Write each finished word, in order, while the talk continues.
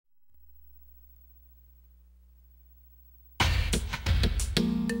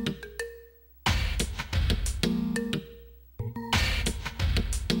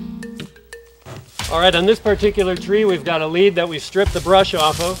All right, on this particular tree, we've got a lead that we've stripped the brush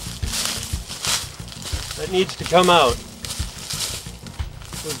off of that needs to come out.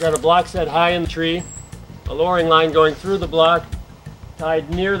 We've got a block set high in the tree, a lowering line going through the block, tied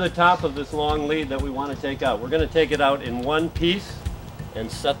near the top of this long lead that we want to take out. We're going to take it out in one piece and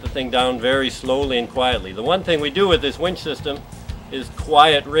set the thing down very slowly and quietly. The one thing we do with this winch system is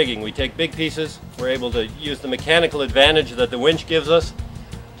quiet rigging. We take big pieces, we're able to use the mechanical advantage that the winch gives us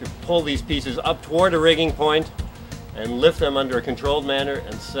to pull these pieces up toward a rigging point and lift them under a controlled manner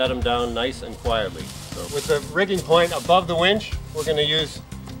and set them down nice and quietly. So with the rigging point above the winch, we're going to use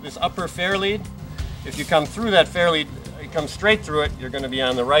this upper fair lead. If you come through that fair lead, you come straight through it, you're going to be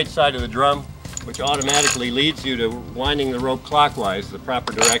on the right side of the drum, which automatically leads you to winding the rope clockwise, the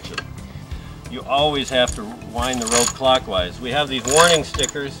proper direction. You always have to wind the rope clockwise. We have these warning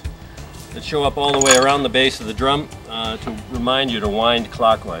stickers that show up all the way around the base of the drum to remind you to wind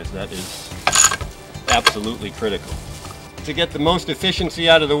clockwise. That is absolutely critical. To get the most efficiency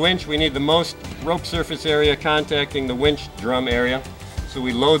out of the winch, we need the most rope surface area contacting the winch drum area. So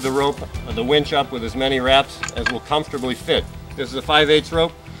we load the winch up with as many wraps as will comfortably fit. This is a 5/8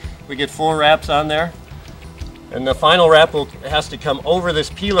 rope. We get 4 wraps on there. And the final wrap has to come over this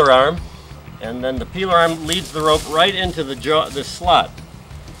peeler arm. And then the peeler arm leads the rope right into this slot.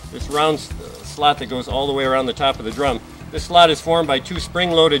 This round slot that goes all the way around the top of the drum. This slot is formed by 2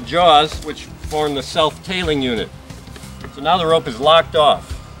 spring-loaded jaws which form the self-tailing unit. So now the rope is locked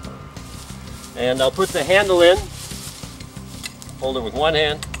off. And I'll put the handle in, hold it with one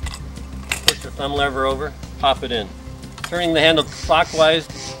hand, push the thumb lever over, pop it in. Turning the handle clockwise,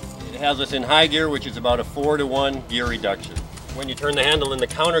 it has us in high gear, which is about a 4-to-1 gear reduction. When you turn the handle in the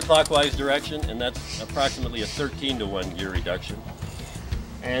counterclockwise direction, and that's approximately a 13-to-1 gear reduction.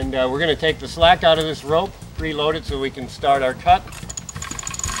 And we're going to take the slack out of this rope, preload it so we can start our cut.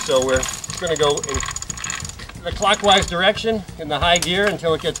 So we're going to go in the clockwise direction in the high gear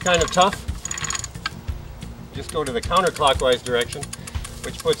until it gets kind of tough. Just go to the counterclockwise direction,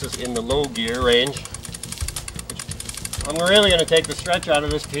 which puts us in the low gear range. I'm really going to take the stretch out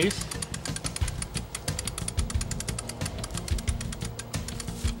of this piece.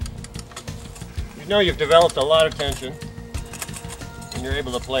 You know you've developed a lot of tension and you're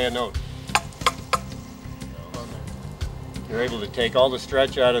able to play a note. You're able to take all the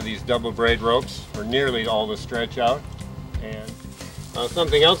stretch out of these double braid ropes, or nearly all the stretch out. And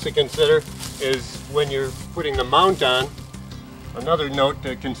something else to consider is when you're putting the mount on, another note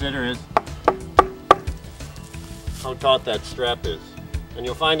to consider is how taut that strap is. And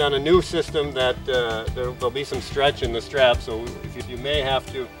you'll find on a new system that there'll be some stretch in the strap, so if you may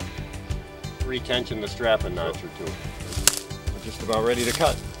have to retension the strap a notch or two. We're just about ready to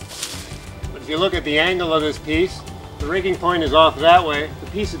cut. But if you look at the angle of this piece, the rigging point is off that way. The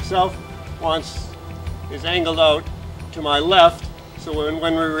piece itself is angled out to my left, so when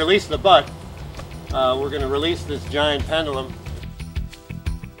we release the butt, we're going to release this giant pendulum.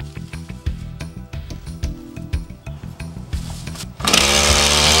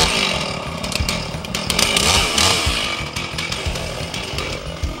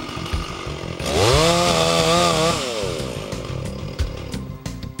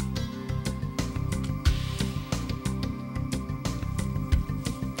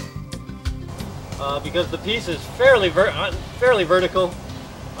 Because the piece is fairly vertical,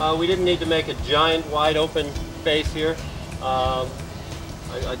 we didn't need to make a giant wide open face here.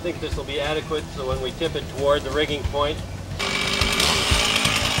 I think this will be adequate, so when we tip it toward the rigging point,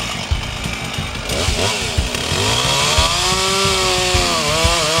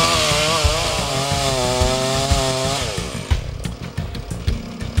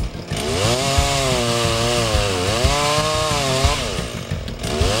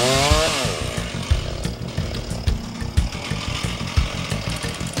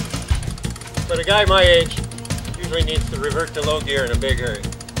 but a guy my age usually needs to revert to low gear in a big hurry.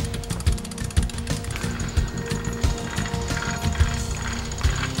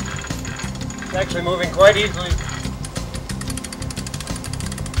 It's actually moving quite easily.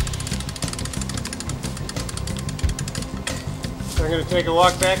 So I'm going to take a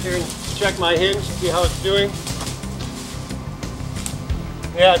walk back here and check my hinge, see how it's doing.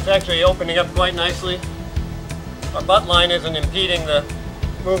 Yeah, it's actually opening up quite nicely. Our butt line isn't impeding the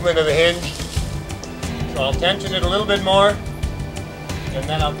movement of the hinge. So I'll tension it a little bit more, and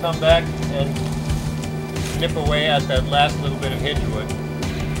then I'll come back and nip away at that last little bit of hinge wood.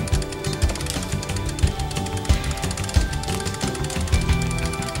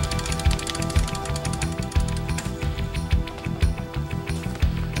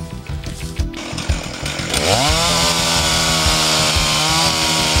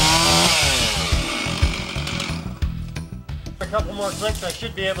 more clicks, I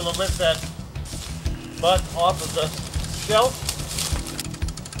should be able to lift that butt off of the shelf.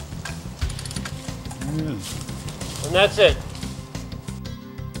 And that's it.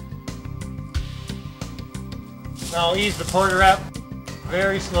 Now I'll ease the porter wrap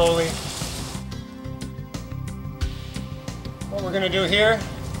very slowly. What we're going to do here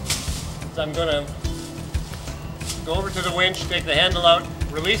is I'm going to go over to the winch, take the handle out,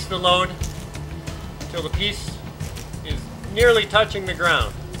 release the load until the piece is nearly touching the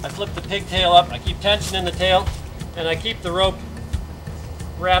ground. I flip the pigtail up, I keep tension in the tail, and I keep the rope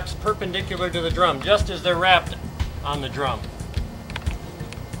wraps perpendicular to the drum, just as they're wrapped on the drum.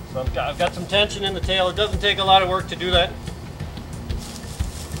 So I've got some tension in the tail. It doesn't take a lot of work to do that.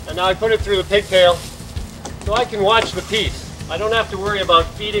 And now I put it through the pigtail so I can watch the piece. I don't have to worry about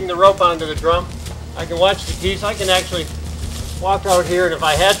feeding the rope onto the drum. I can watch the piece. I can actually walk out here, and if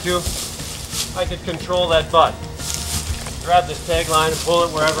I had to, I could control that butt. Grab this tag line and pull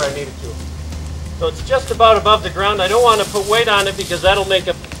it wherever I needed to. So it's just about above the ground. I don't want to put weight on it because that'll make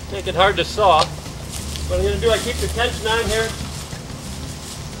it hard to saw. What I'm going to do, I keep the tension on here.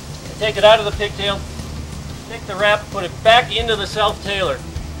 I take it out of the pigtail, take the wrap, put it back into the self-tailer.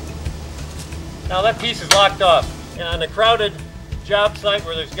 Now that piece is locked off. And on a crowded job site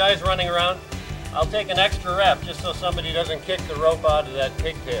where there's guys running around, I'll take an extra wrap just so somebody doesn't kick the rope out of that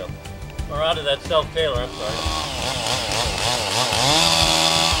pigtail. Or out of that self-tailer, I'm sorry.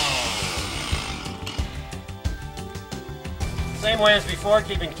 Same way as before,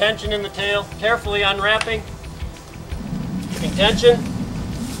 keeping tension in the tail, carefully unwrapping, keeping tension,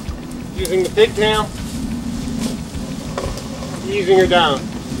 using the pigtail, easing her down,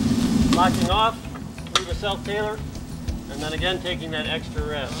 locking off through the self-tailer, and then again taking that extra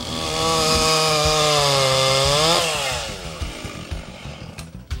wrap.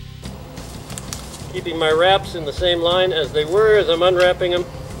 Keeping my wraps in the same line as they were as I'm unwrapping them,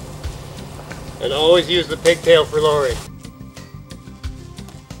 and always use the pigtail for lowering.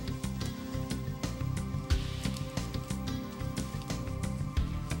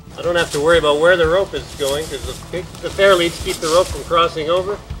 I don't have to worry about where the rope is going because the fair leads keep the rope from crossing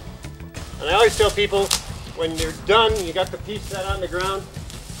over. And I always tell people, when you're done, you got the piece set on the ground,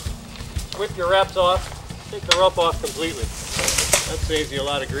 whip your wraps off, take the rope off completely. That saves you a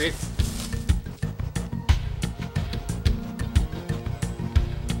lot of grief.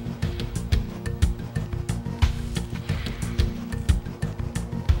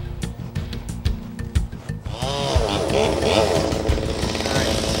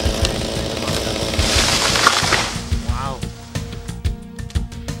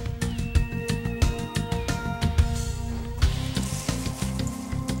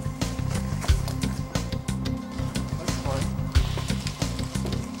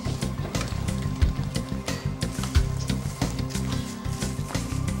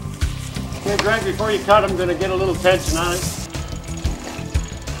 Okay, Greg, before you cut, I'm going to get a little tension on it.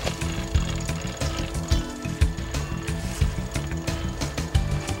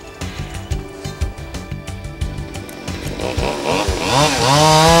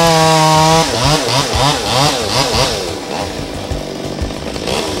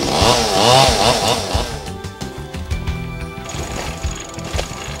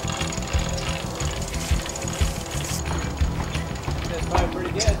 That's probably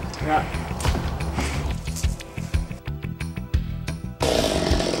pretty good. Yeah.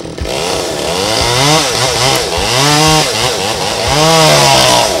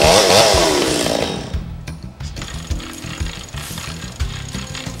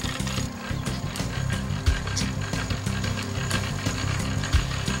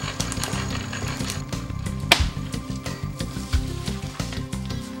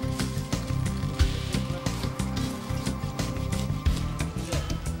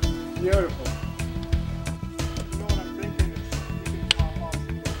 Beautiful. You know what I'm thinking is you can pop off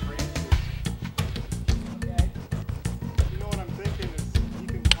some of those branches. Okay. You know what I'm thinking is you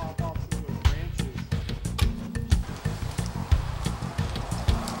can pop off some of those branches.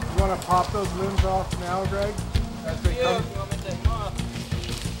 You want to pop those limbs off now, Greg? As they Yeah, come. you want me to take them off?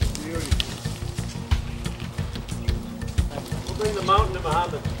 Beauty. We'll bring the mountain to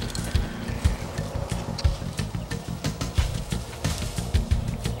Muhammad.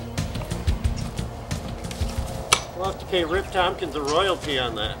 We'll have to pay Rip Tompkins a royalty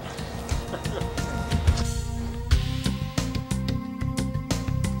on that.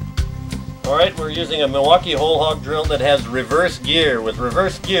 Alright, we're using a Milwaukee hole hog drill that has reverse gear. With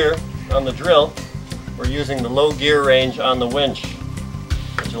reverse gear on the drill, we're using the low gear range on the winch,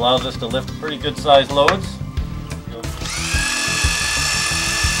 which allows us to lift pretty good sized loads.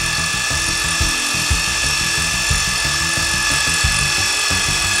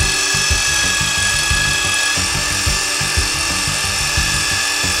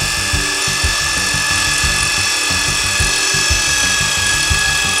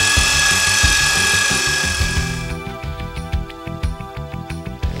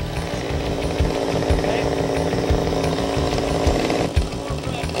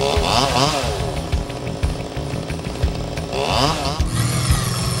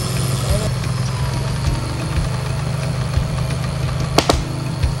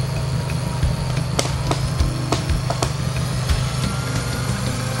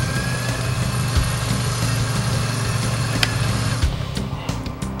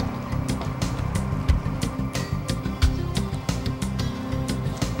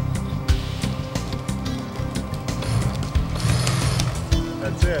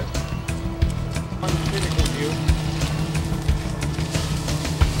 it. One critical view.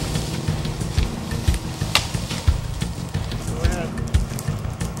 Go ahead.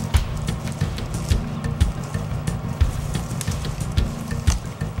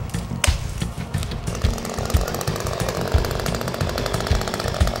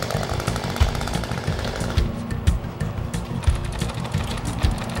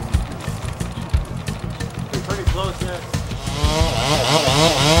 Pretty close there.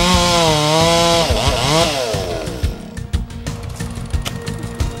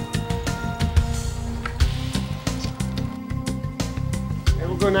 And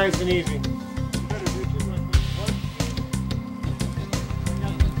we'll go nice and easy. Better do too much. What?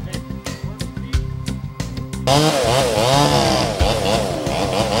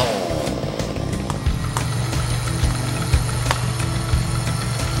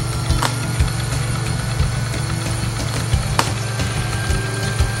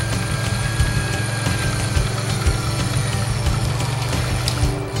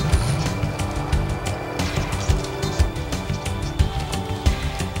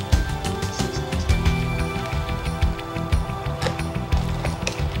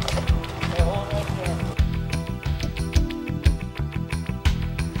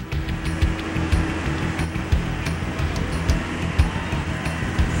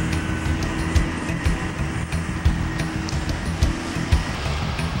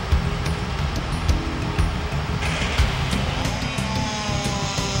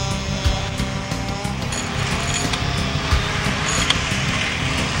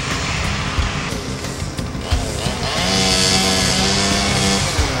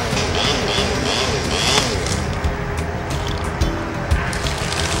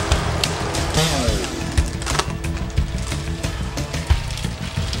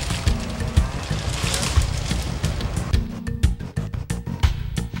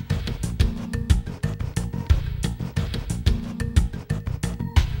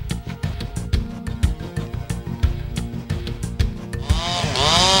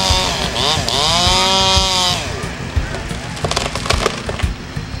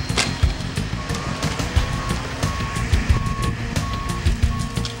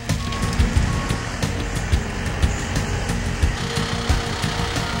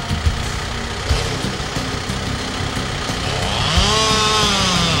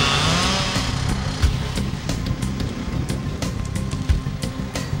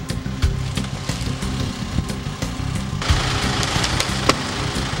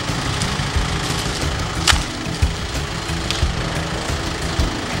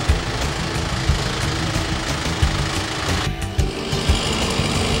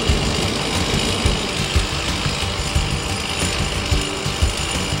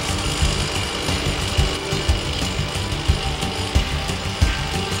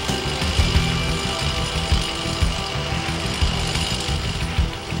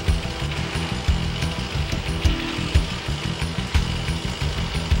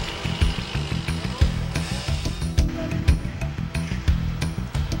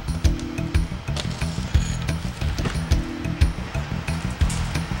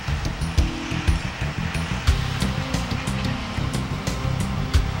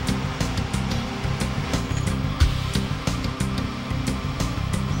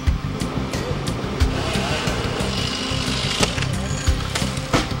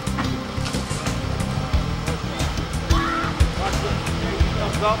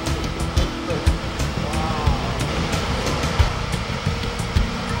 Up.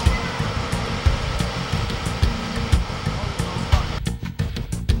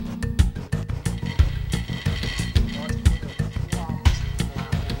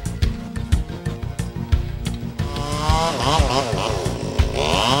 Oh,